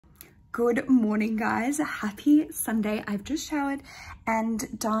Good morning, guys. Happy Sunday. I've just showered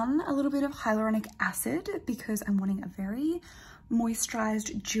and done a little bit of hyaluronic acid because I'm wanting a very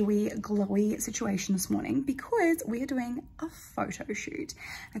moisturized, dewy, glowy situation this morning because we are doing a photo shoot.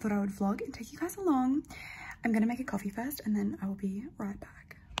 I thought I would vlog and take you guys along. I'm gonna make a coffee first and then I will be right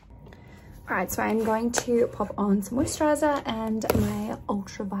back. All right, so I'm going to pop on some moisturizer and my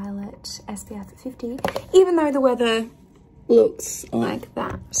ultraviolet SPF 50, even though the weather looks like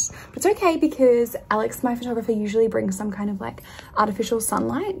that. But it's okay because Alex, my photographer, usually brings some kind of like artificial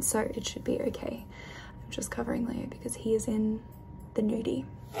sunlight, so it should be okay. I'm just covering Leo because he is in the nudie.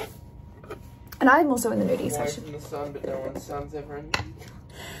 And I'm also in the nudie, so I should... in the sun, but no one's sun's ever in.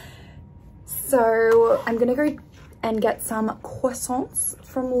 So I'm gonna go and get some croissants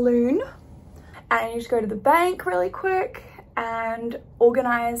from Loon. And I need to go to the bank really quick and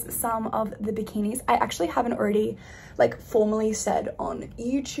organize some of the bikinis. I actually haven't already like formally said on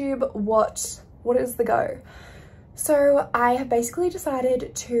YouTube what is the go. So I have basically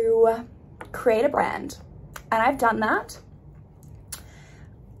decided to create a brand and I've done that.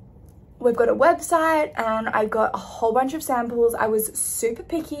 We've got a website and I've got a whole bunch of samples. I was super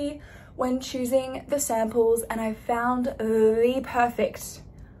picky when choosing the samples and I found the perfect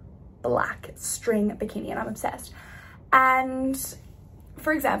black string bikini and I'm obsessed. And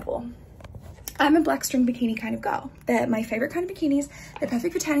for example, I'm a black string bikini kind of girl. They're my favorite kind of bikinis. They're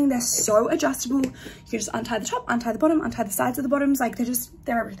perfect for tanning. They're so adjustable. You can just untie the top, untie the bottom, untie the sides of the bottoms. Like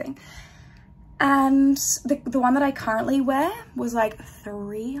they're everything. And the one that I currently wear was like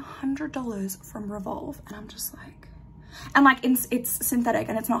 $300 from Revolve. And I'm just like, and like it's synthetic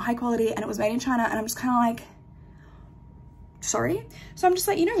and it's not high quality and it was made in China. And I'm just kind of like, sorry. So I'm just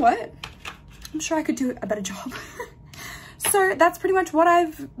like, you know what? I'm sure I could do a better job. So that's pretty much what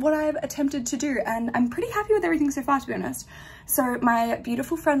I've attempted to do, and I'm pretty happy with everything so far, to be honest. So my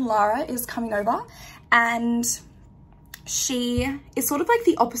beautiful friend Lara is coming over and she is sort of like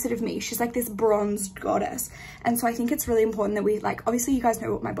the opposite of me. She's like this bronzed goddess, and so I think it's really important that we, like, obviously you guys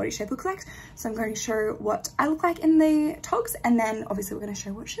know what my body shape looks like, so I'm going to show what I look like in the togs, and then obviously we're going to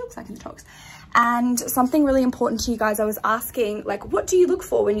show what she looks like in the togs. And something really important to you guys, I was asking, like, what do you look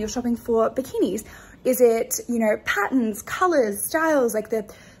for when you're shopping for bikinis? Is it, you know, patterns, colors, styles, like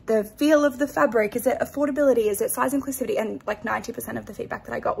the feel of the fabric? Is it affordability? Is it size inclusivity? And like 90% of the feedback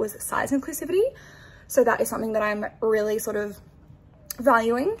that I got was size inclusivity. So that is something that I'm really sort of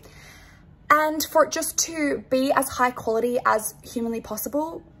valuing. And for it just to be as high quality as humanly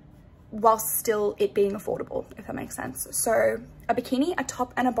possible, while still it being affordable, if that makes sense. So a bikini, a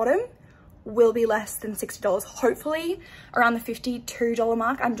top and a bottom will be less than $60, hopefully around the $52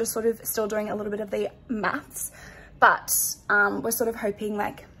 mark. I'm just sort of still doing a little bit of the maths, but we're sort of hoping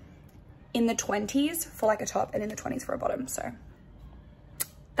like in the 20s for like a top and in the 20s for a bottom. So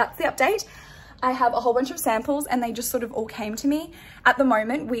that's the update. I have a whole bunch of samples and they just sort of all came to me. At the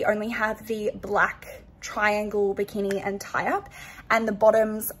moment, we only have the black triangle bikini and tie-up, and the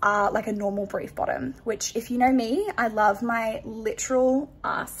bottoms are like a normal brief bottom, which, if you know me, I love my literal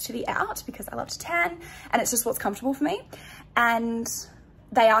ass to be out because I love to tan and it's just what's comfortable for me. And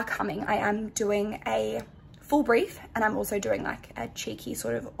they are coming. I am doing a full brief and I'm also doing like a cheeky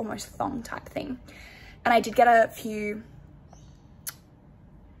sort of almost thong type thing. And I did get a few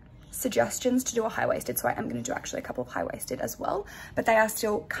suggestions to do a high-waisted, so I am going to do actually a couple of high-waisted as well, but they are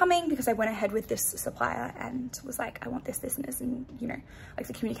still coming because I went ahead with this supplier and was like, I want this, this and this, and you know, like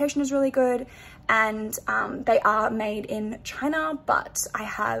the communication is really good, and they are made in China, but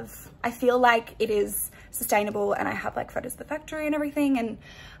I feel like it is sustainable, and I have like photos of the factory and everything, and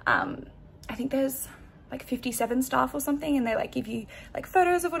I think there's like 57 staff or something, and they like give you like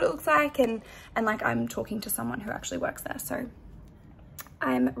photos of what it looks like, and like I'm talking to someone who actually works there, so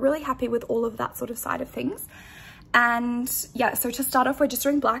I'm really happy with all of that sort of side of things. And yeah, so to start off, we're just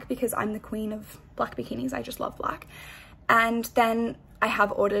doing black because I'm the queen of black bikinis. I just love black. And then I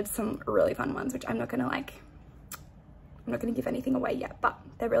have ordered some really fun ones, which I'm not gonna give anything away yet, but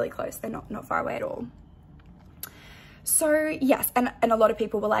they're really close. They're not far away at all. So yes, and a lot of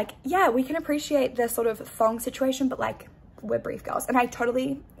people were like, yeah, we can appreciate the sort of thong situation, but like we're brief girls. And I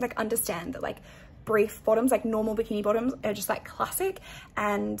totally like understand that like brief bottoms, like normal bikini bottoms, are just like classic,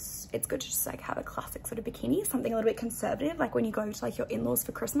 and it's good to just like have a classic sort of bikini, something a little bit conservative, like when you go to like your in-laws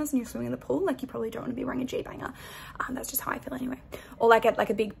for Christmas and you're swimming in the pool, like you probably don't want to be wearing a G-banger. That's just how I feel anyway. Or like at like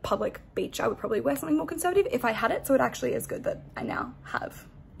a big public beach, I would probably wear something more conservative if I had it. So it actually is good that I now have,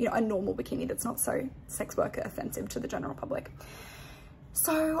 you know, a normal bikini that's not so sex worker offensive to the general public.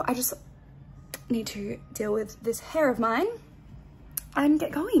 So I just need to deal with this hair of mine and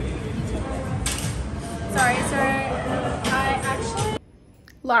get going. Sorry, so I actually...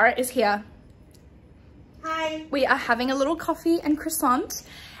 Lara is here. Hi. We are having a little coffee and croissant,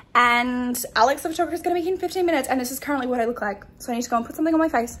 and Alex the photographer is going to be here in 15 minutes, and this is currently what I look like. So I need to go and put something on my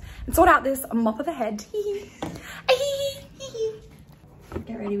face and sort out this mop of a head.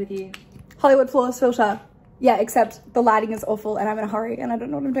 Get ready with you. Hollywood flawless filter. Yeah, except the lighting is awful and I'm in a hurry and I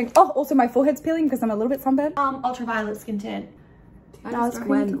don't know what I'm doing. Oh, also my forehead's peeling because I'm a little bit sunburned. Ultraviolet skin tint. Nars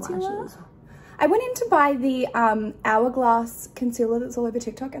cream concealer. I went in to buy the Hourglass concealer that's all over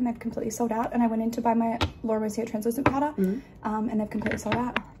TikTok and they've completely sold out. And I went in to buy my Laura Mercier translucent powder and they've completely sold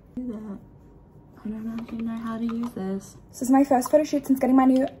out. Do that. I don't actually know how to use this. This is my first photo shoot since getting my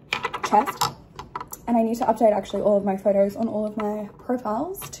new chest. And I need to update actually all of my photos on all of my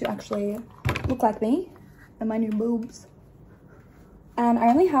profiles to actually look like me and my new boobs. And I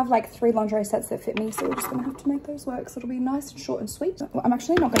only have like 3 lingerie sets that fit me, so we're just gonna have to make those work. So it'll be nice and short and sweet. Well, I'm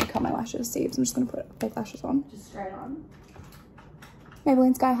actually not gonna cut my lashes, Steves. I'm just gonna put fake lashes on. Just straight on.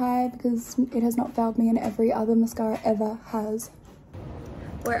 Maybelline Sky High, because it has not failed me and every other mascara ever has.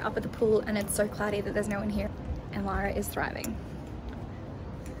 We're up at the pool and it's so cloudy that there's no one here. And Lara is thriving.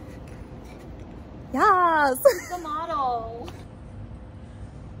 Yes! The model.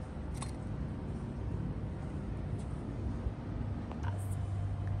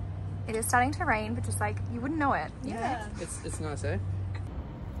 It is starting to rain, but just like, you wouldn't know it. Yeah. It's nice, eh?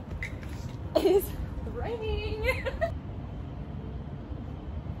 It is raining.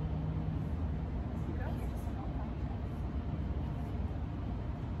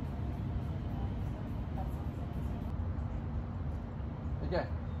 Okay,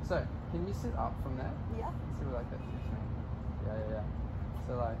 so can you sit up from there? Yeah. See what like that fits me. Yeah.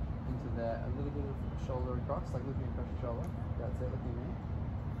 So like into there, a little bit of shoulder across, like looking across your shoulder. That's it, looking at me.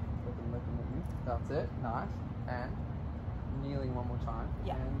 Looking at me. That's it, nice. And kneeling one more time.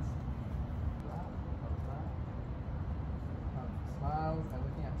 Yeah. Hands flat, like that. Smiles and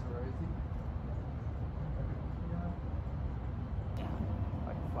looking at Rosie. Yeah.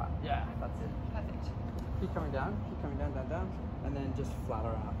 Like flat. Yeah, that's it. Perfect. Keep coming down, down. And then just flatter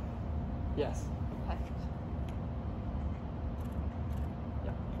out. Yes. Perfect.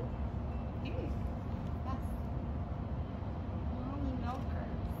 Yeah, cool.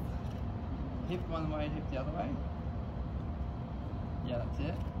 Hip one way, hip the other way. Yeah, that's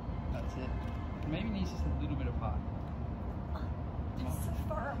it. That's it. Maybe knees just a little bit apart. It's so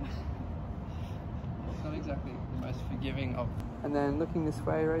firm. It's not exactly the most forgiving of. And then looking this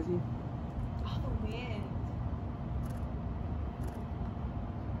way, Rosie. Oh, the wind.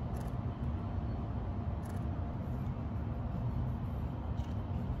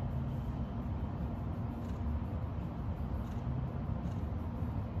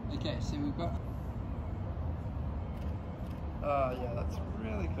 Okay, so we've got. Oh yeah, that's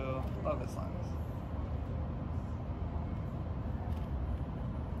really cool. Love this line.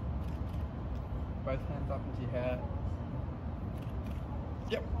 Both hands up into your hair.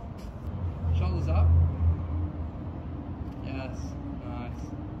 Yep. Shoulders up. Yes, nice.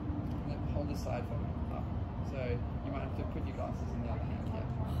 Then hold this side for me. Up. So you might have to put your glasses in the other hand. Yeah.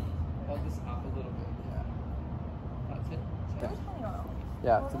 Hold this up a little bit. Yeah. That's it. So,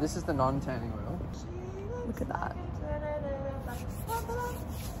 yeah. So this is the non-tanning wheel. Look at that.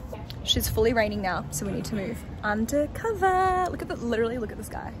 She's fully raining now, so we need to move undercover. Look at the, literally look at the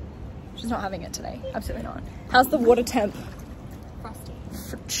sky. She's not having it today, absolutely not. How's the water temp? Frosty.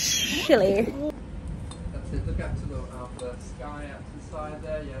 Chilly. That's it, look out to the sky out to the side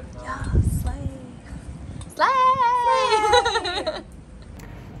there, yeah. Yeah, slay. Slay!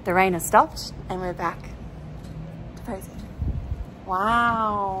 The rain has stopped and we're back to posing.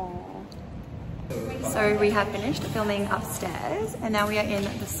 Wow. So we have finished filming upstairs and now we are in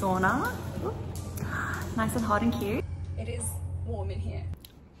the sauna. Ooh. Nice and hot and cute. It is warm in here.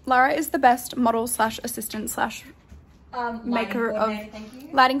 Lara is the best model slash assistant slash maker of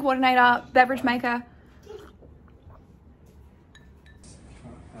lighting coordinator, beverage maker.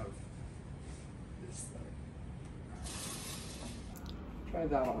 Try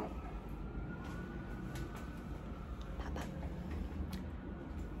that on.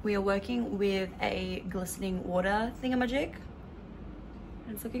 We are working with a glistening water thingamajig.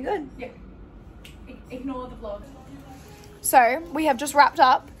 And it's looking good. Yeah. Ignore the vlog. So we have just wrapped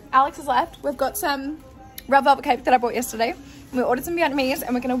up. Alex has left. We've got some red velvet cake that I bought yesterday. We ordered some Vietnamese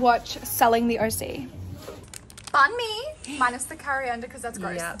and we're gonna watch Selling the OC. Banh mi, minus the coriander because that's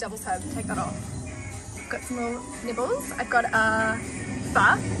gross. Yeah. Devil's herb, take that off. Got some little nibbles. I've got a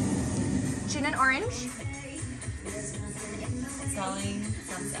pho, gin and orange. Selling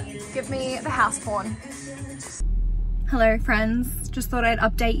sunset. Give me the house porn. Hello friends, just thought I'd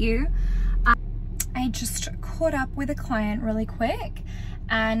update you. I just caught up with a client really quick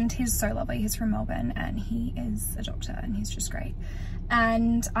and he's so lovely. He's from Melbourne and he is a doctor and he's just great.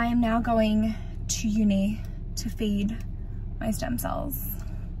 And I am now going to uni to feed my stem cells.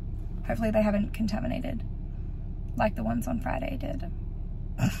 Hopefully they haven't contaminated like the ones on Friday did.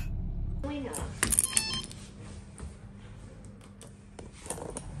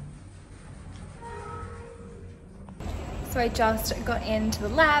 So I just got into the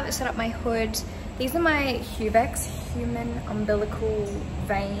lab, set up my hood. These are my Hubex, human umbilical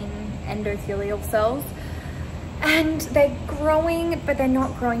vein endothelial cells. And they're growing, but they're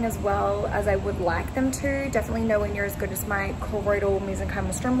not growing as well as I would like them to. Definitely nowhere near as good as my choroidal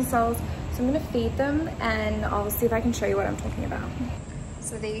mesenchymal stromal cells. So I'm gonna feed them and I'll see if I can show you what I'm talking about.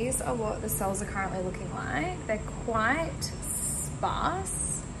 So these are what the cells are currently looking like. They're quite sparse.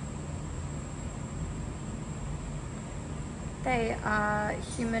 They are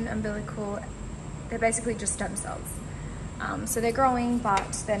human umbilical, they're basically just stem cells. So they're growing,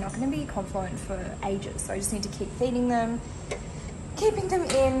 but they're not going to be confluent for ages. So I just need to keep feeding them, keeping them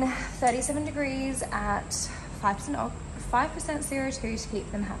in 37 degrees at 5% CO2 to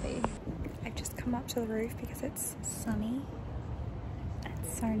keep them happy. I've just come up to the roof because it's sunny.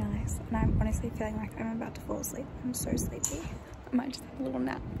 It's so nice. And I'm honestly feeling like I'm about to fall asleep. I'm so sleepy. I might just have a little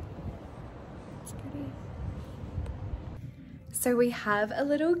nap. It's pretty. So we have a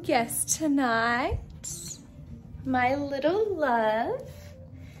little guest tonight. My little love.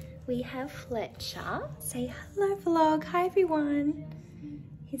 We have Fletcher. Say hello, vlog. Hi, everyone.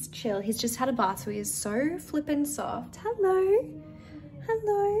 He's chill. He's just had a bath, so he is so flippin' soft. Hello.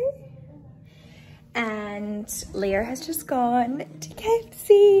 Hello. And Leo has just gone to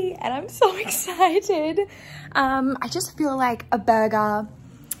KFC, and I'm so excited. I just feel like a burger.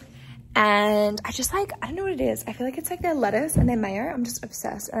 And I just like, I don't know what it is. I feel like it's like their lettuce and their mayo. I'm just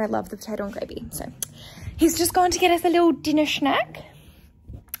obsessed, and I love the potato and gravy. So he's just gone to get us a little dinner snack.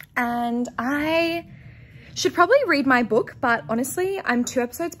 And I should probably read my book, but honestly, I'm 2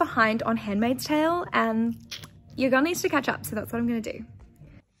 episodes behind on Handmaid's Tale, and your girl needs to catch up. So that's what I'm gonna do.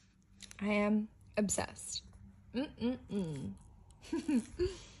 I am obsessed. Yum.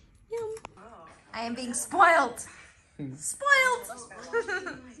 I am being spoiled. Spoiled.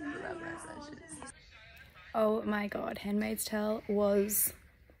 Oh my god, Handmaid's Tale was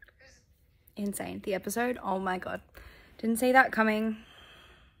insane. The episode, oh my god, didn't see that coming.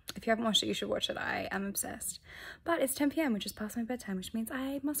 If you haven't watched it, you should watch it. I am obsessed. But it's 10 p.m, which is past my bedtime, which means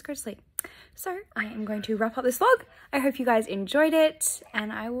I must go to sleep. So I am going to wrap up this vlog. I hope you guys enjoyed it,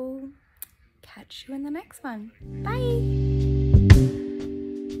 and I will catch you in the next one. Bye.